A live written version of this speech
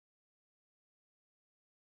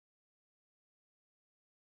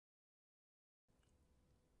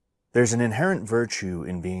There's an inherent virtue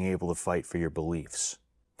in being able to fight for your beliefs.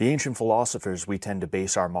 The ancient philosophers we tend to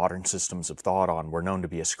base our modern systems of thought on were known to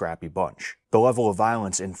be a scrappy bunch. The level of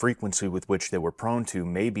violence and frequency with which they were prone to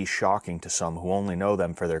may be shocking to some who only know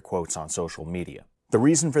them for their quotes on social media. The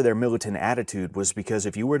reason for their militant attitude was because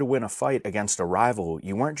if you were to win a fight against a rival,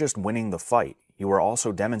 you weren't just winning the fight, you were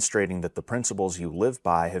also demonstrating that the principles you live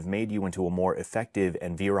by have made you into a more effective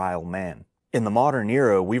and virile man. In the modern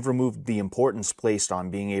era, we've removed the importance placed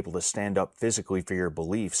on being able to stand up physically for your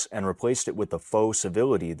beliefs and replaced it with the faux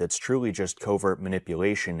civility that's truly just covert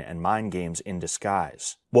manipulation and mind games in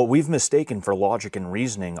disguise. What we've mistaken for logic and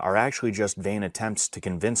reasoning are actually just vain attempts to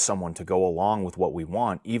convince someone to go along with what we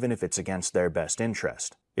want, even if it's against their best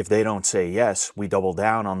interest. If they don't say yes, we double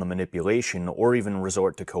down on the manipulation or even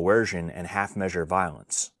resort to coercion and half-measure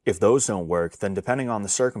violence. If those don't work, then depending on the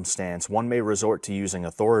circumstance, one may resort to using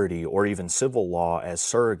authority or even civil law as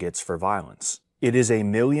surrogates for violence. It is a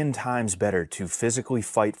million times better to physically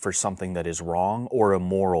fight for something that is wrong or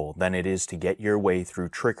immoral than it is to get your way through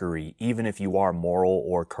trickery, even if you are moral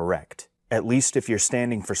or correct. At least if you're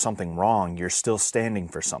standing for something wrong, you're still standing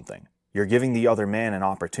for something. You're giving the other man an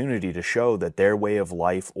opportunity to show that their way of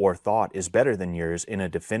life or thought is better than yours in a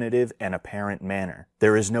definitive and apparent manner.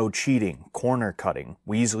 There is no cheating, corner cutting,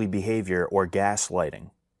 Weasley behavior, or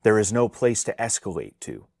gaslighting. There is no place to escalate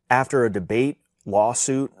to. After a debate,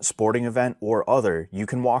 lawsuit, sporting event, or other, you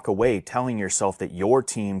can walk away telling yourself that your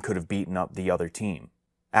team could have beaten up the other team.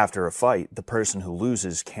 After a fight, the person who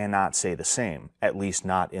loses cannot say the same, at least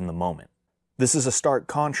not in the moment. This is a stark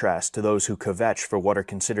contrast to those who kvetch for what are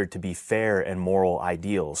considered to be fair and moral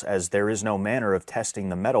ideals, as there is no manner of testing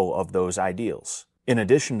the mettle of those ideals. In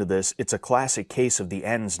addition to this, it's a classic case of the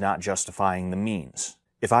ends not justifying the means.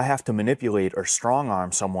 If I have to manipulate or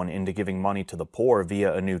strong-arm someone into giving money to the poor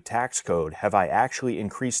via a new tax code, have I actually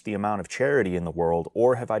increased the amount of charity in the world,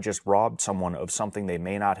 or have I just robbed someone of something they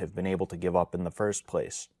may not have been able to give up in the first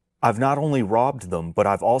place? I've not only robbed them, but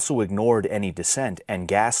I've also ignored any dissent and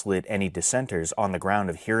gaslit any dissenters on the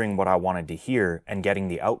ground of hearing what I wanted to hear and getting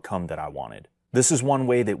the outcome that I wanted. This is one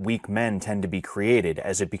way that weak men tend to be created,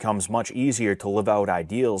 as it becomes much easier to live out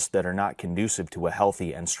ideals that are not conducive to a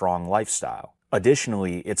healthy and strong lifestyle.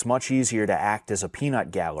 Additionally, it's much easier to act as a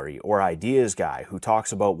peanut gallery or ideas guy who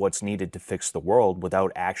talks about what's needed to fix the world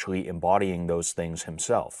without actually embodying those things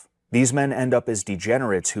himself. These men end up as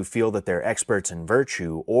degenerates who feel that they're experts in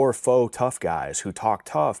virtue, or faux tough guys who talk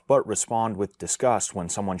tough but respond with disgust when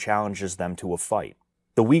someone challenges them to a fight.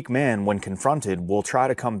 The weak man, when confronted, will try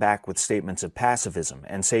to come back with statements of pacifism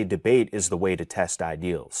and say debate is the way to test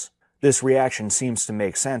ideals. This reaction seems to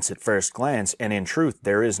make sense at first glance, and in truth,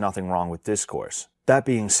 there is nothing wrong with discourse. That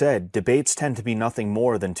being said, debates tend to be nothing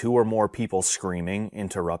more than two or more people screaming,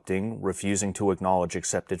 interrupting, refusing to acknowledge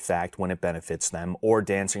accepted fact when it benefits them, or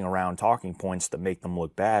dancing around talking points that make them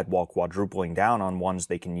look bad while quadrupling down on ones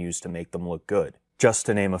they can use to make them look good, just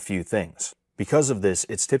to name a few things. Because of this,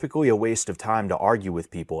 it's typically a waste of time to argue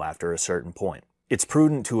with people after a certain point. It's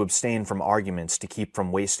prudent to abstain from arguments to keep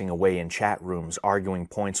from wasting away in chat rooms arguing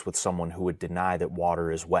points with someone who would deny that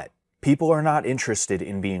water is wet. People are not interested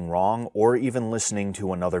in being wrong or even listening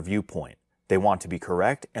to another viewpoint. They want to be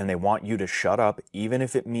correct, and they want you to shut up, even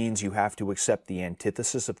if it means you have to accept the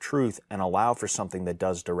antithesis of truth and allow for something that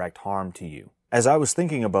does direct harm to you. As I was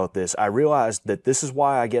thinking about this, I realized that this is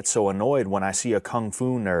why I get so annoyed when I see a kung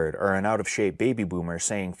fu nerd or an out-of-shape baby boomer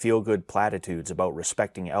saying feel-good platitudes about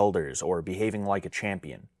respecting elders or behaving like a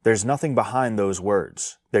champion. There's nothing behind those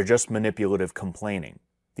words. They're just manipulative complaining.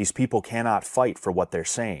 These people cannot fight for what they're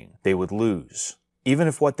saying. They would lose. Even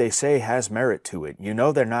if what they say has merit to it, you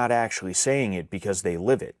know they're not actually saying it because they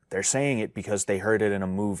live it. They're saying it because they heard it in a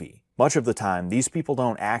movie. Much of the time, these people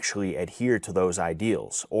don't actually adhere to those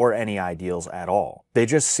ideals, or any ideals at all. They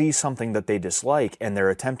just see something that they dislike and they're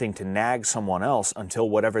attempting to nag someone else until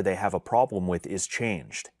whatever they have a problem with is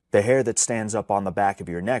changed. The hair that stands up on the back of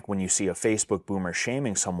your neck when you see a Facebook boomer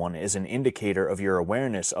shaming someone is an indicator of your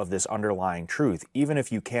awareness of this underlying truth, even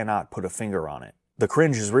if you cannot put a finger on it. The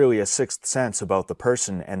cringe is really a sixth sense about the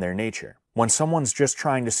person and their nature. When someone's just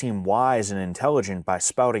trying to seem wise and intelligent by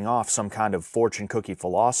spouting off some kind of fortune cookie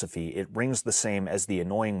philosophy, it rings the same as the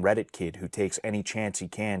annoying Reddit kid who takes any chance he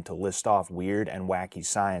can to list off weird and wacky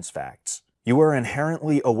science facts. You are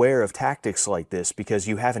inherently aware of tactics like this because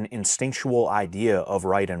you have an instinctual idea of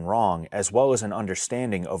right and wrong, as well as an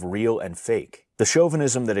understanding of real and fake. The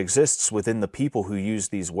chauvinism that exists within the people who use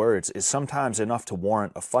these words is sometimes enough to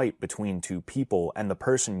warrant a fight between two people, and the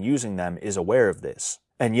person using them is aware of this.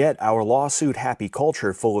 And yet, our lawsuit-happy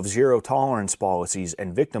culture full of zero-tolerance policies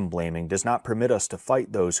and victim blaming does not permit us to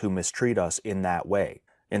fight those who mistreat us in that way.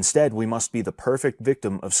 Instead, we must be the perfect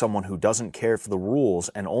victim of someone who doesn't care for the rules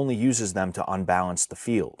and only uses them to unbalance the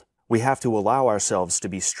field. We have to allow ourselves to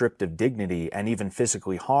be stripped of dignity and even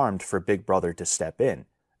physically harmed for Big Brother to step in.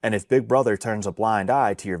 And if Big Brother turns a blind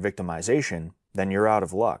eye to your victimization, then you're out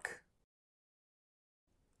of luck.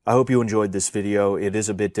 I hope you enjoyed this video. It is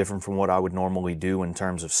a bit different from what I would normally do in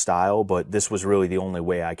terms of style, but this was really the only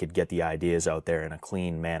way I could get the ideas out there in a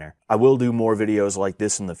clean manner. I will do more videos like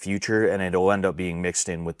this in the future, and it'll end up being mixed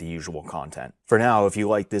in with the usual content. For now, if you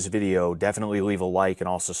like this video, definitely leave a like and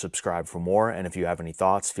also subscribe for more, and if you have any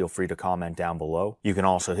thoughts, feel free to comment down below. You can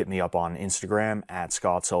also hit me up on Instagram at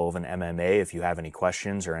ScottSullivanMMA if you have any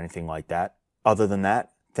questions or anything like that. Other than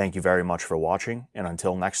that, thank you very much for watching, and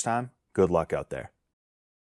until next time, good luck out there.